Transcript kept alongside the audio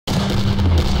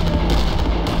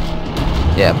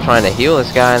yeah, I'm trying to heal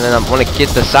this guy, and then I want to get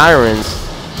the sirens.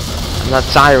 I'm not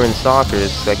siren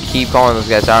stalkers. I keep calling those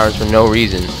guys sirens for no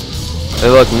reason. They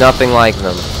look nothing like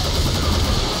them.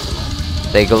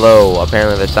 They glow.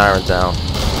 Apparently they're sirens now,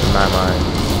 in my mind.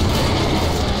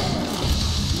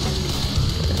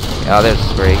 Oh, there's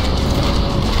Scrake.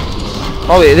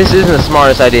 Probably this isn't the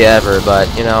smartest idea ever, but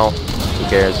you know, who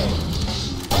cares?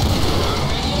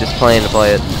 Just playing to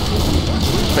play it.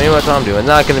 That's pretty much what I'm doing.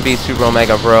 Not gonna be Super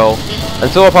Omega Pro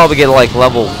until I'll probably get like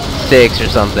level 6 or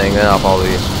something. Then I'll probably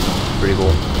be pretty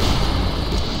cool.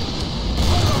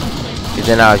 Cause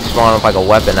then I'll spawn with like a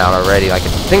weapon out already. Like I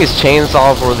think it's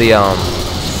chainsaw for the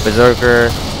berserker.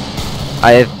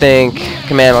 I think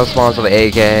commando spawns for the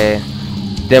AK.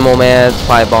 Demo Mads,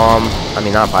 pipe bomb. I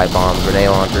mean not pipe bomb, grenade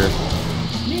launcher.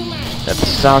 That the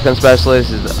shotgun specialist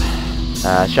is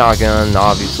shotgun,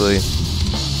 obviously.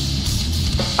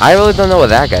 I really don't know what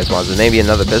that guy's wants. Maybe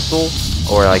another pistol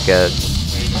or like a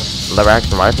lever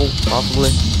action rifle, possibly.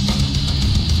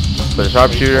 But a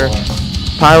sharpshooter,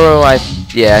 pyro. I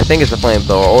think it's a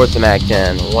flamethrower or it's a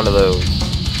Mag-10. One of those.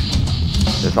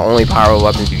 That's the only pyro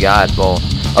weapons you got. Well,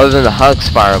 other than the Hux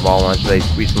fireball ones they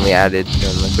recently added in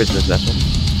the Christmas special.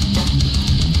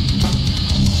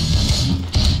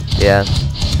 Yeah.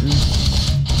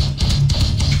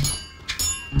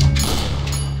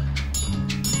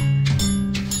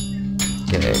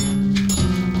 Okay.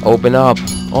 Open up,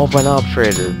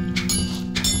 trader.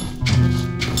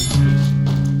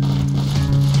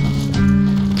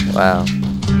 Wow.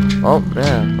 Oh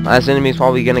yeah. Last enemy's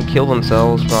probably gonna kill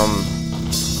themselves from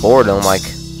boredom. Like,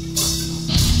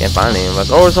 can't find any of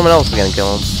us. Or someone else is gonna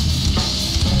kill them.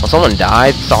 Well, someone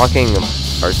died soaking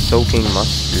or soaking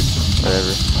mustard,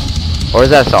 whatever. Or is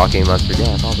that soaking mustard?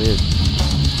 Yeah, it probably is.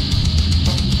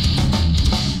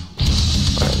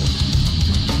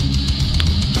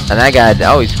 And that guy,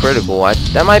 oh, he's critical.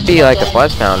 That might be like a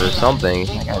flesh pound or something.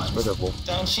 That guy's critical.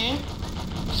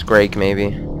 Scrake,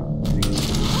 maybe.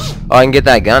 Oh, I can get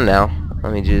that gun now.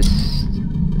 Let me just...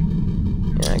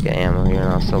 yeah, get ammo here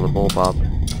and I'll sell the bullpup.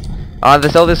 Oh, I have to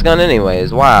sell this gun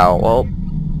anyways. Wow. Well,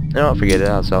 no, forget it.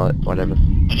 I'll sell it. Whatever.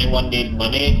 Anyone need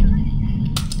money?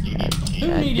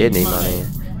 I did need money.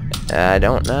 I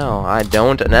don't know. I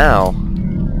don't now.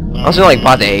 I also like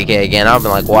bought the AK again. I've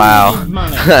been like, wow.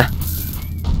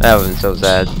 That would have been so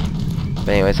sad. But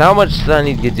anyways, how much do I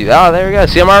need to get to? Oh, there we go.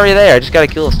 See, I'm already there. I just gotta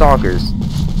kill the stalkers.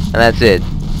 And that's it.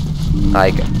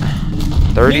 Like,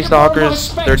 30 stalkers,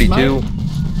 32.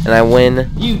 And I win.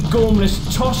 You gormless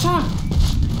tosser!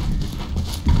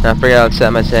 And I figured out how to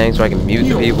set my settings so I can mute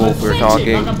the people if we were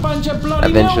talking.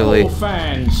 Eventually.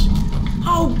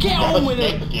 Oh, get on with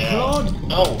it, Claude!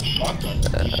 No, shotgun.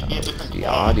 The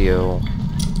audio.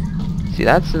 See,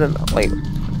 that's like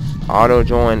auto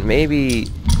join. Maybe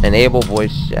enable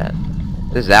voice chat.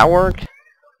 Does that work?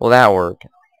 Will that work?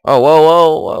 Oh,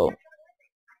 whoa.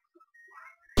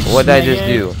 What did I just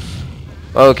do?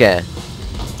 Okay.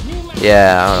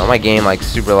 Yeah, I don't know. My game like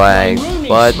super lags,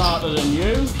 but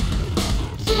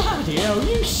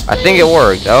I think it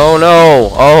worked. Oh no!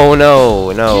 Oh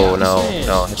no! No!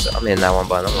 I'm in that one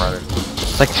button. I'm running.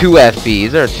 It's like 2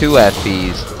 FPs. There are 2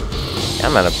 FPs.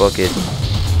 I'm gonna book it.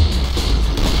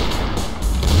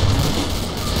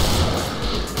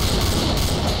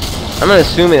 I'm gonna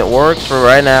assume it works for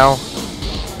right now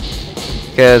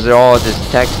because they're all just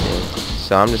texting.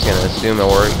 So I'm just gonna assume it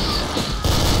works.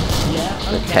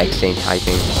 The texting,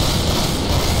 typing.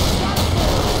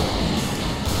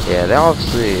 Yeah, they're about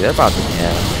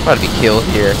to be killed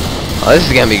here. Oh, this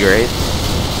is gonna be great.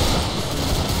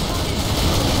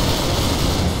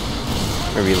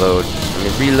 Let me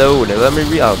reload.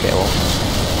 Okay, well.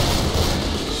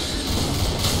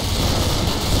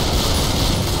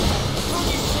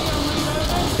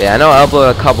 Yeah, I know I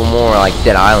uploaded a couple more like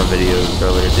Dead Island videos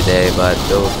earlier today, but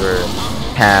those were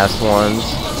past ones.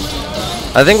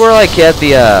 I think we're like at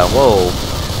the whoa,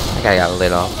 that guy got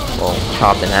lit off. Well,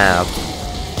 chopped in half.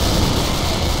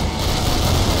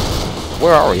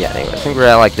 Where are we at anyway? I think we're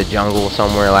at like the jungle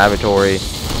somewhere, laboratory,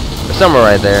 or somewhere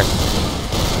right there.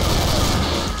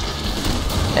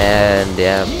 And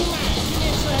yeah,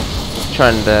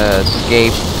 trying to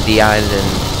escape the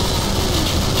island.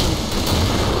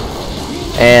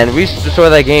 And we should destroy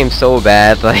that game so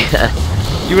bad, like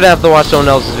you would have to watch someone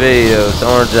else's videos in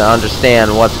order to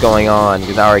understand what's going on,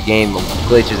 because our game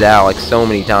glitches out like so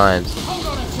many times.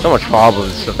 So much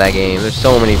problems with that game. There's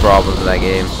so many problems with that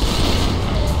game.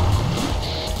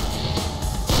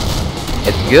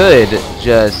 It's good,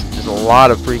 just there's a lot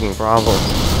of freaking problems.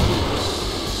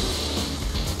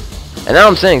 And now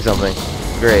I'm saying something.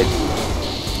 Great.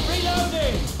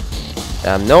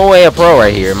 I'm no way a pro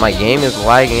right here. My game is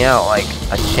lagging out like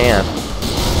a champ.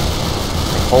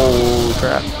 Holy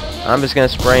crap. I'm just gonna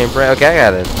spray and pray. Okay, I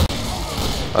got it.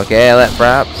 Okay, I let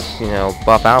Fraps, you know,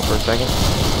 buff out for a second.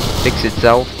 Fix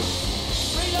itself.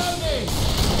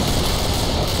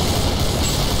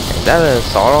 Is that an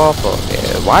assault off?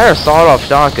 Okay. Why are assault off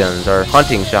shotguns or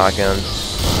hunting shotguns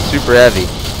super heavy?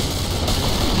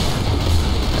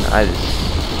 I just...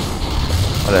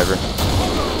 whatever.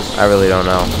 I really don't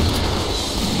know.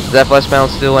 Is that Fleshbound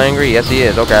still angry? Yes, he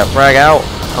is. Okay, frag out.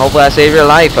 Hopefully I save your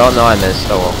life. Oh, no, I missed.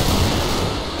 Oh, well.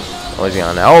 Oh, he's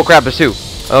gone now. Oh, crap, there's two.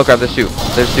 Oh, crap, there's two.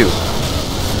 There's two.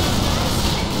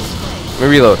 Let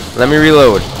me reload. Let me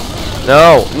reload.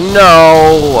 No.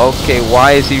 No. Okay,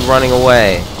 why is he running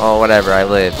away? Oh, whatever. I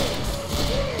live.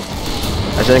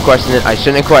 I shouldn't question it. I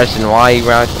shouldn't question why he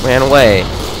ran away.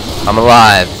 I'm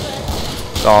alive.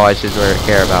 That's all I should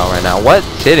care about right now. What's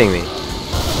hitting me?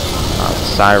 Oh, it's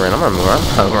a siren. I'm gonna run.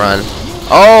 I'm gonna run.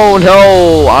 Oh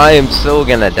no! I am so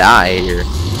gonna die here.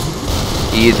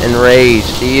 He is enraged.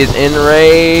 He is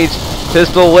enraged.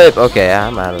 Pistol whip. Okay,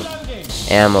 I'm out of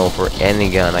ammo for any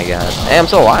gun I got. Hey, I'm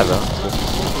still alive though.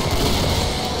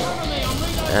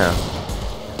 Yeah.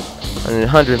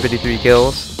 153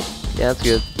 kills. Yeah, that's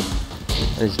good.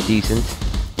 That's decent.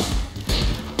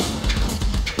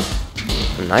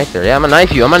 A knife there. Yeah, I'm gonna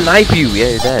knife you. I'm gonna knife you. Yeah,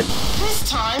 you're dead. This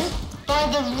time, by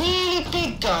the really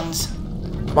big guns.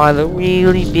 By the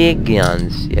really big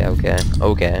guns. Yeah, okay.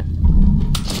 Okay.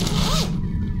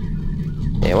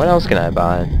 Yeah, what else can I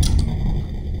buy?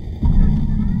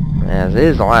 Yeah,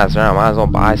 this is the last round. Might as well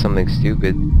buy something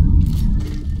stupid.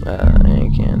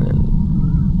 Hand cannon.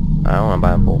 I don't want to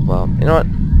buy a bullpup. You know what?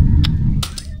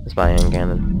 Let's buy a hand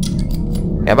cannon.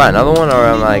 Can I buy another one, or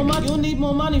I'm like... You'll need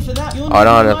more money for that. Oh, I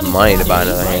don't have enough money to buy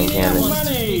another hand cannon.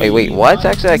 Wait, what?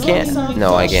 Actually, I can't.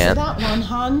 No, I can't.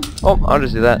 Oh, I'll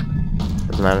just do that.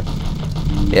 Doesn't matter.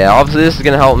 Yeah, obviously this is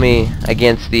going to help me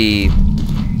against the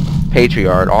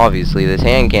Patriarch, obviously. This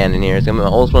hand cannon here is going to be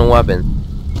my ultimate weapon.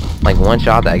 Like, one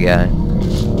shot that guy.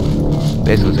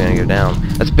 Basically what's going to go down.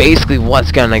 That's basically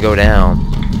what's going to go down.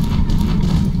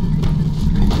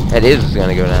 That is what's going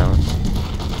to go down.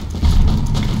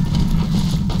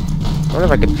 I wonder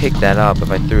if I could pick that up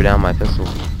if I threw down my pistol.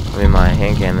 I mean my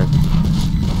hand cannon.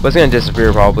 But it's gonna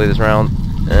disappear probably this round.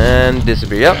 And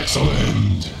disappear. Yep.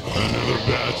 Excellent. Another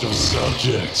batch of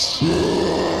subjects. He's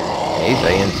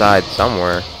like inside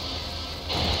somewhere.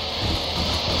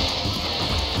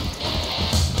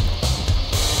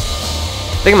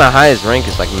 I think my highest rank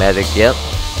is like medic. Yep.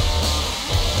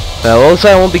 Well, looks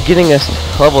like I won't be getting us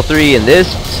level 3 in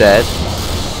this set.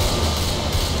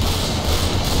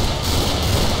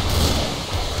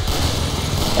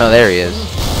 Oh, there he is.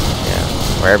 Yeah,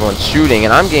 where everyone's shooting,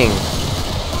 and I'm getting...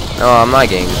 No, I'm not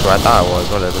getting just what I thought it was.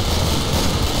 Whatever.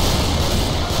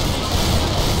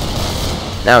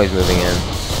 Now he's moving in.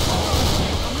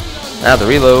 Now the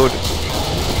reload.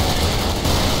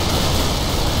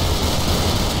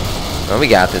 Oh, we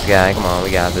got this guy. Come on,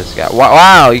 we got this guy.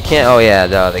 Wow, you can't... Oh, yeah,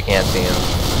 no, they can't see him.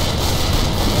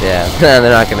 Yeah, they're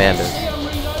not commandos.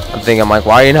 I'm like,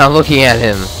 why are you not looking at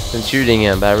him and shooting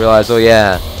him? But I realized, oh,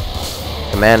 yeah.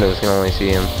 Commandos can only see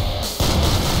him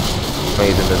when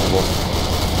he's invisible.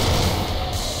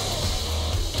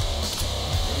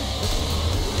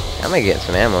 I might get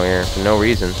some ammo here for no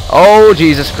reason. Oh,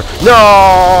 Jesus Christ. No!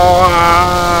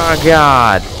 Ah,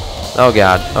 God. Oh,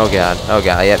 God. Oh, God. Oh,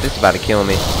 God. Yeah, this is about to kill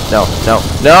me. No, no,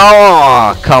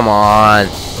 no! Come on.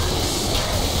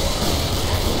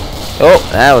 Oh,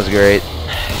 that was great.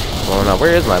 Blown up.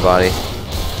 Where is my body?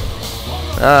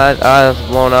 I was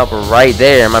blown up right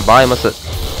there. My body must have...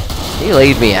 He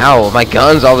laid me out. My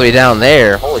gun's all the way down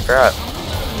there. Holy crap.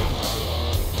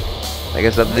 I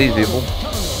guess up to these people.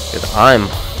 Because I'm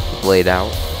laid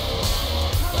out.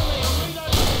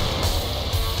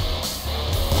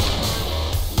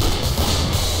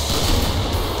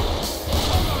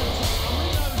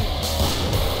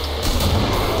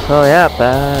 Oh, yeah.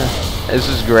 This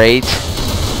was great.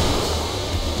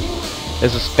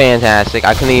 This was fantastic.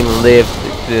 I couldn't even live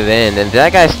to the end. And did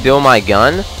that guy steal my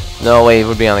gun? No way, it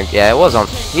would be on the... Yeah, it was on...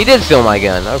 He did steal my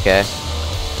gun. Okay.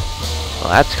 Well,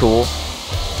 that's cool.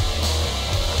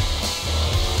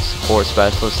 Support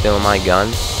specialist stealing my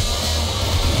gun.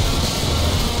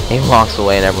 He walks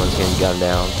away and everyone's getting gunned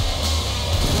down.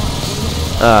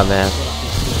 Oh, man.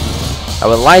 I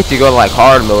would like to go to, like,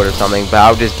 hard mode or something, but I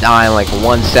would just die in, like,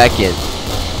 1 second.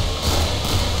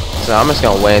 So I'm just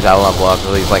gonna wait until I level up to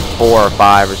at least like 4 or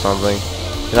 5 or something.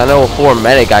 Because I know with 4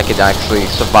 medic I could actually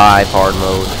survive hard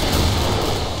mode.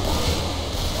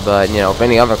 But you know, if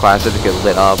any other class it get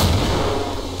lit up.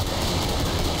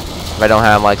 If I don't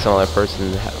have like some other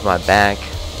person at my back.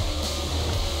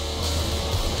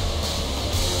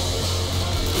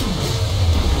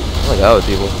 go,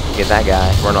 people. Get that guy.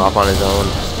 Run off on his own.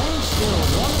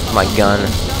 My gun.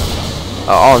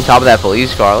 Oh, on top of that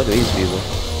police car. Look at these people.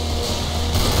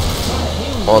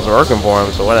 Well, it's working for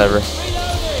him, so whatever.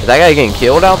 Is that guy getting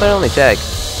killed out there? Let me check.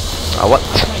 Oh, what?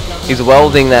 He's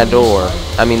welding that door.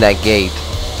 I mean, that gate.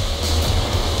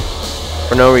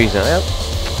 For no reason. Yep.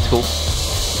 It's cool.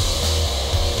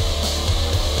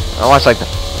 I watch, like, the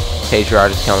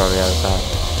Patriarch just coming on the other side.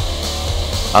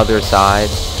 Other side.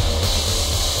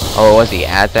 Oh, was he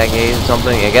at that gate or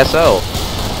something? I guess so.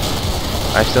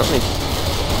 Actually,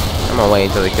 I'm gonna wait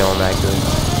until they kill him, actually.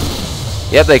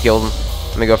 Yep, they killed him.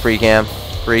 Let me go free cam.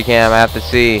 Free cam, I have to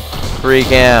see. Free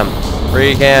cam.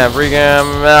 Free cam. Free cam.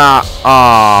 Ah.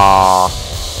 Aww.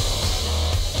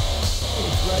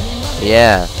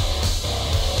 Yeah.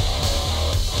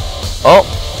 Oh.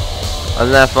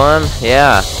 Wasn't that fun?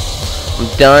 Yeah. I'm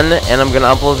done, and I'm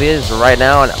gonna upload these right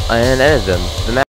now and edit them.